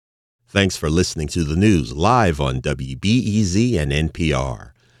Thanks for listening to the news live on WBEZ and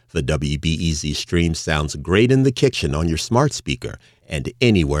NPR. The WBEZ stream sounds great in the kitchen on your smart speaker and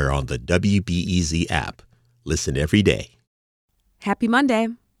anywhere on the WBEZ app. Listen every day. Happy Monday.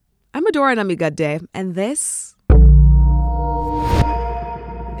 I'm Adora Namigade, and this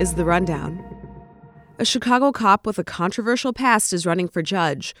is The Rundown. A Chicago cop with a controversial past is running for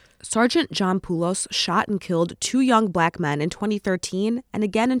judge. Sergeant John Poulos shot and killed 2 young black men in 2013 and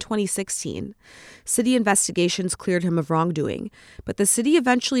again in 2016. City investigations cleared him of wrongdoing, but the city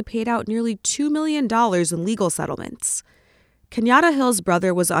eventually paid out nearly $2 million in legal settlements. Kenyatta Hill's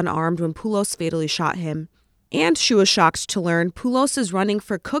brother was unarmed when Poulos fatally shot him, and she was shocked to learn Poulos is running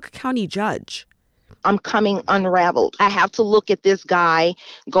for Cook County judge. I'm coming unraveled. I have to look at this guy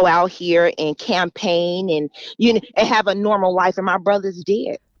go out here and campaign and have a normal life, and my brother's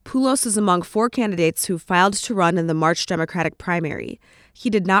dead. Poulos is among 4 candidates who filed to run in the March Democratic primary.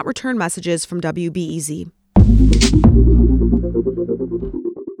 He did not return messages from WBEZ.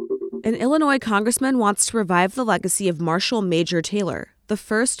 An Illinois Congressman wants to revive the legacy of Marshall Major Taylor, the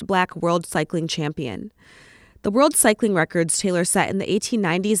first black world cycling champion. The world cycling records Taylor set in the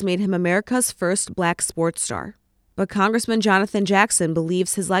 1890s made him America's first black sports star. But Congressman Jonathan Jackson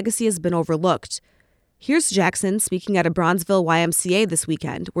believes his legacy has been overlooked. Here's Jackson speaking at a Bronzeville YMCA this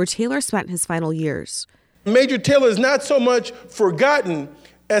weekend, where Taylor spent his final years. Major Taylor is not so much forgotten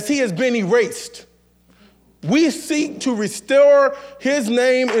as he has been erased. We seek to restore his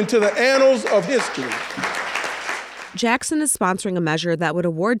name into the annals of history. Jackson is sponsoring a measure that would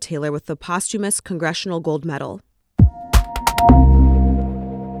award Taylor with the posthumous Congressional Gold Medal.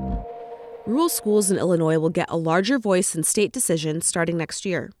 Rural schools in Illinois will get a larger voice in state decisions starting next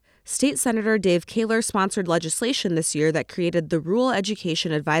year. State Senator Dave Kaler sponsored legislation this year that created the Rural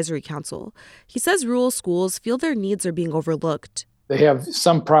Education Advisory Council. He says rural schools feel their needs are being overlooked. They have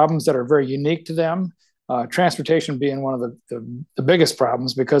some problems that are very unique to them. Transportation being one of the biggest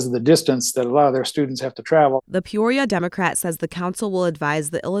problems because of the distance that a lot of their students have to travel. The Peoria Democrat says the council will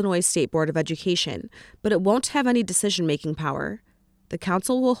advise the Illinois State Board of Education, but it won't have any decision-making power. The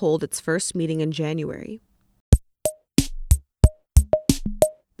council will hold its first meeting in January.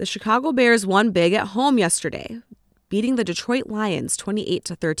 The Chicago Bears won big at home yesterday, beating the Detroit Lions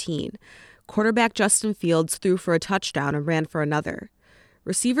 28-13. Quarterback Justin Fields threw for a touchdown and ran for another.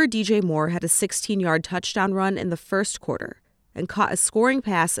 Receiver DJ Moore had a 16-yard touchdown run in the first quarter and caught a scoring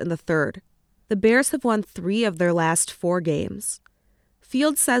pass in the third. The Bears have won 3 of their last 4 games.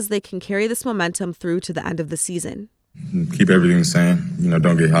 Fields says they can carry this momentum through to the end of the season. Keep everything the same.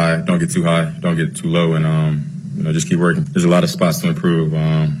 Don't get high, don't get too high, don't get too low, and just keep working. There's a lot of spots to improve.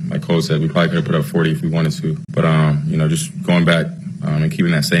 Like Cole said, we probably could have put up 40 if we wanted to, but just going back and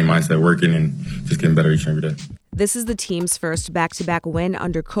keeping that same mindset, working and just getting better each and every day. This is the team's first back-to-back win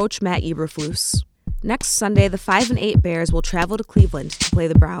under coach Matt Eberflus. Next Sunday, the 5-8 Bears will travel to Cleveland to play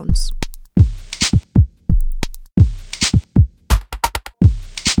the Browns.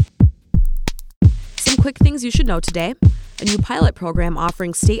 Some quick things you should know today. A new pilot program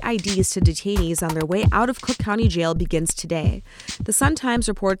offering state IDs to detainees on their way out of Cook County Jail begins today. The Sun-Times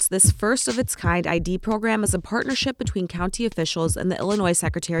reports this first-of-its-kind ID program is a partnership between county officials and the Illinois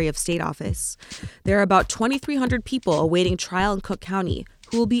Secretary of State office. There are about 2,300 people awaiting trial in Cook County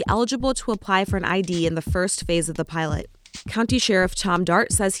who will be eligible to apply for an ID in the first phase of the pilot. County Sheriff Tom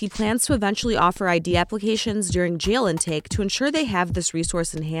Dart says he plans to eventually offer ID applications during jail intake to ensure they have this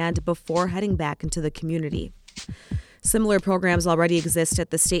resource in hand before heading back into the community. Similar programs already exist at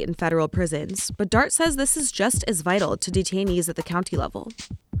the state and federal prisons, but Dart says this is just as vital to detainees at the county level.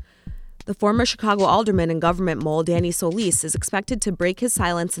 The former Chicago alderman and government mole Danny Solis is expected to break his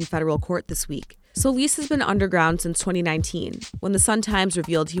silence in federal court this week. Solis has been underground since 2019, when the Sun-Times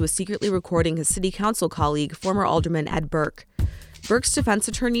revealed he was secretly recording his city council colleague, former alderman Ed Burke. Burke's defense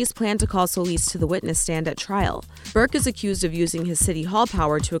attorneys plan to call Solis to the witness stand at trial. Burke is accused of using his city hall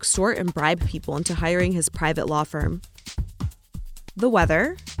power to extort and bribe people into hiring his private law firm. The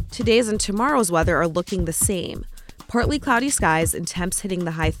weather. Today's and tomorrow's weather are looking the same. Partly cloudy skies and temps hitting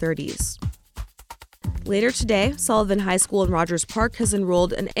the high 30s. Later today, Sullivan High School in Rogers Park has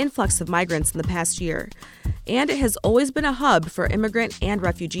enrolled an influx of migrants in the past year, and it has always been a hub for immigrant and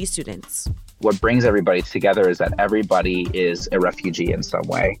refugee students. What brings everybody together is that everybody is a refugee in some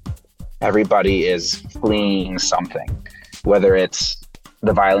way. Everybody is fleeing something, whether it's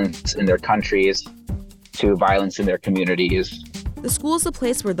the violence in their countries to violence in their communities. The school is a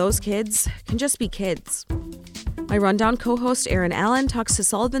place where those kids can just be kids. My Rundown co-host Aaron Allen talks to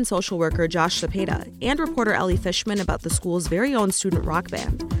Sullivan social worker Josh Cepeda and reporter Ellie Fishman about the school's very own student rock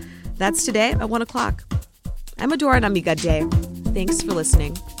band. That's today at 1 o'clock. I'm Adora Namigade. Thanks for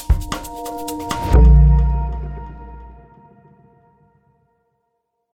listening.